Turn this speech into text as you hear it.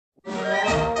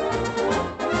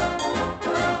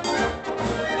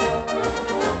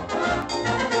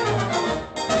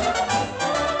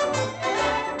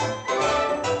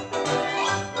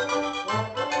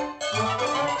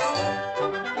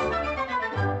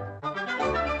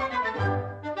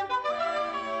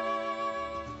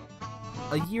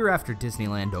A year after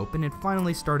Disneyland opened, it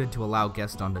finally started to allow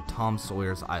guests onto Tom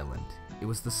Sawyer's Island. It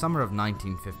was the summer of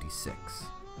 1956.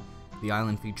 The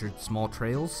island featured small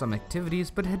trails, some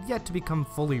activities, but had yet to become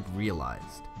fully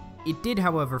realized. It did,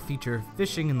 however, feature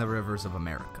fishing in the rivers of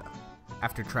America.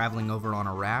 After traveling over on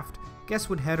a raft, guests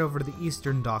would head over to the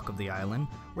eastern dock of the island,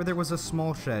 where there was a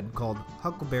small shed called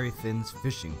Huckleberry Finn's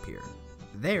Fishing Pier.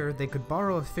 There, they could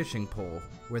borrow a fishing pole,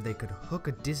 where they could hook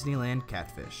a Disneyland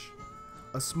catfish.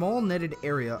 A small netted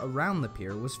area around the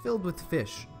pier was filled with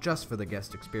fish, just for the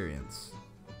guest experience.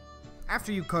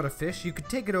 After you caught a fish, you could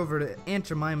take it over to Aunt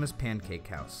Jemima's Pancake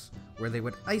House, where they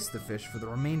would ice the fish for the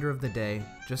remainder of the day,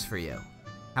 just for you.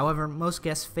 However, most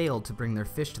guests failed to bring their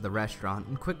fish to the restaurant,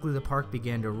 and quickly the park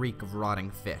began to reek of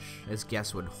rotting fish, as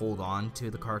guests would hold on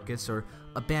to the carcass or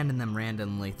abandon them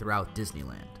randomly throughout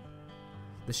Disneyland.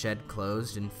 The shed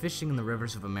closed, and fishing in the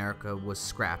rivers of America was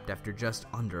scrapped after just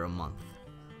under a month.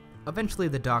 Eventually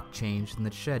the dock changed and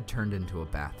the shed turned into a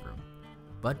bathroom.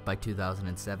 But by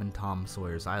 2007, Tom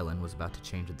Sawyer's Island was about to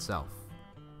change itself.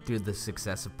 Due to the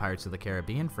success of Pirates of the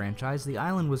Caribbean franchise, the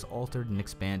island was altered and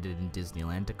expanded in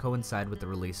Disneyland to coincide with the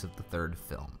release of the third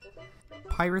film.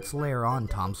 Pirates Lair on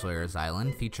Tom Sawyer's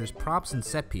Island features props and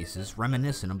set pieces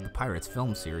reminiscent of the Pirates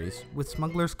film series, with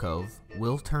Smuggler's Cove,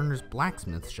 Will Turner's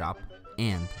blacksmith shop,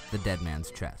 and the Dead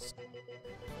Man's Chest.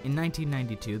 In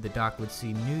 1992, the dock would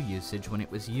see new usage when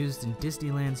it was used in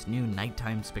Disneyland's new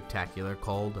nighttime spectacular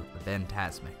called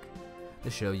Fantasmic. The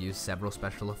show used several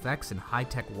special effects and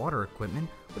high-tech water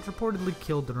equipment, which reportedly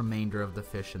killed the remainder of the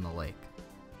fish in the lake.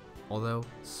 Although,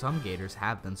 some gators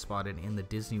have been spotted in the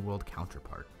Disney World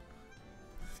counterpart.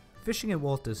 Fishing at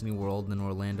Walt Disney World in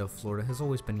Orlando, Florida has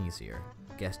always been easier.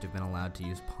 Guests have been allowed to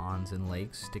use ponds and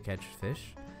lakes to catch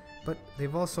fish, but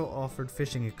they've also offered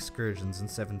fishing excursions in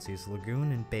Seven Seas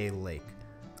Lagoon and Bay Lake.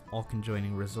 All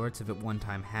conjoining resorts have at one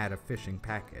time had a fishing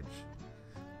package.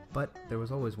 But there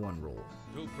was always one rule.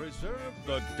 To preserve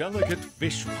the delicate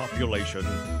fish population,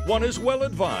 one is well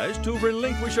advised to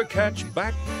relinquish a catch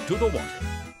back to the water.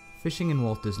 Fishing in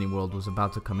Walt Disney World was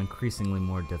about to become increasingly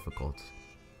more difficult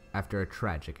after a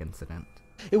tragic incident.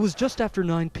 It was just after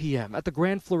 9 p.m. at the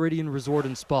Grand Floridian Resort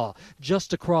and Spa,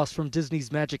 just across from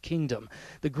Disney's Magic Kingdom.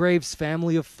 The Graves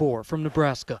family of 4 from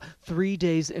Nebraska, 3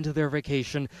 days into their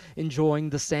vacation, enjoying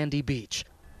the sandy beach.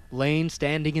 Lane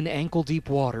standing in ankle-deep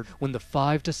water when the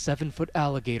 5 to 7 foot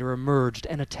alligator emerged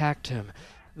and attacked him.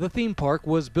 The theme park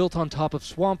was built on top of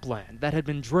swampland that had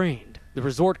been drained. The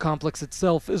resort complex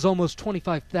itself is almost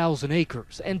 25,000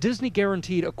 acres, and Disney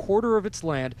guaranteed a quarter of its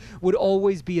land would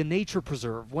always be a nature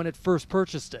preserve when it first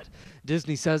purchased it.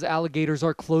 Disney says alligators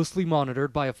are closely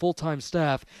monitored by a full-time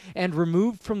staff and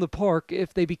removed from the park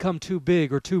if they become too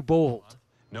big or too bold.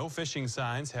 No fishing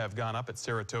signs have gone up at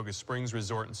Saratoga Springs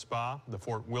Resort and Spa, the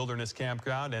Fort Wilderness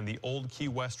Campground, and the Old Key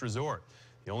West Resort.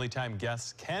 The only time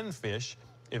guests can fish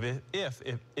if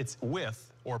it's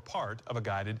with or part of a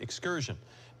guided excursion.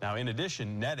 Now, in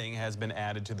addition, netting has been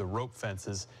added to the rope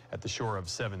fences at the shore of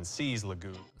Seven Seas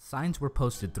Lagoon. Signs were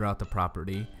posted throughout the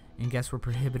property, and guests were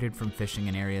prohibited from fishing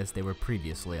in areas they were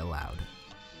previously allowed.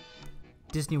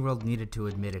 Disney World needed to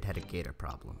admit it had a gator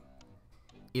problem.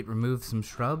 It removed some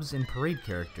shrubs and parade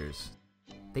characters.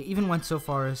 They even went so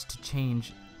far as to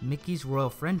change Mickey's Royal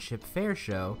Friendship Fair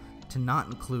show to not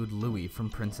include Louie from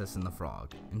Princess and the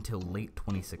Frog until late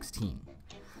 2016.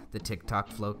 The TikTok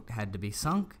float had to be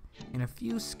sunk, and a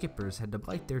few skippers had to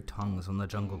bite their tongues on the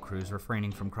Jungle Cruise,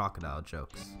 refraining from crocodile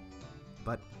jokes.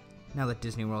 But now that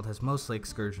Disney World has mostly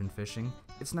excursion fishing,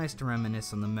 it's nice to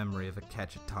reminisce on the memory of a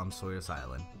catch at Tom Sawyer's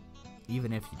Island,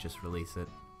 even if you just release it.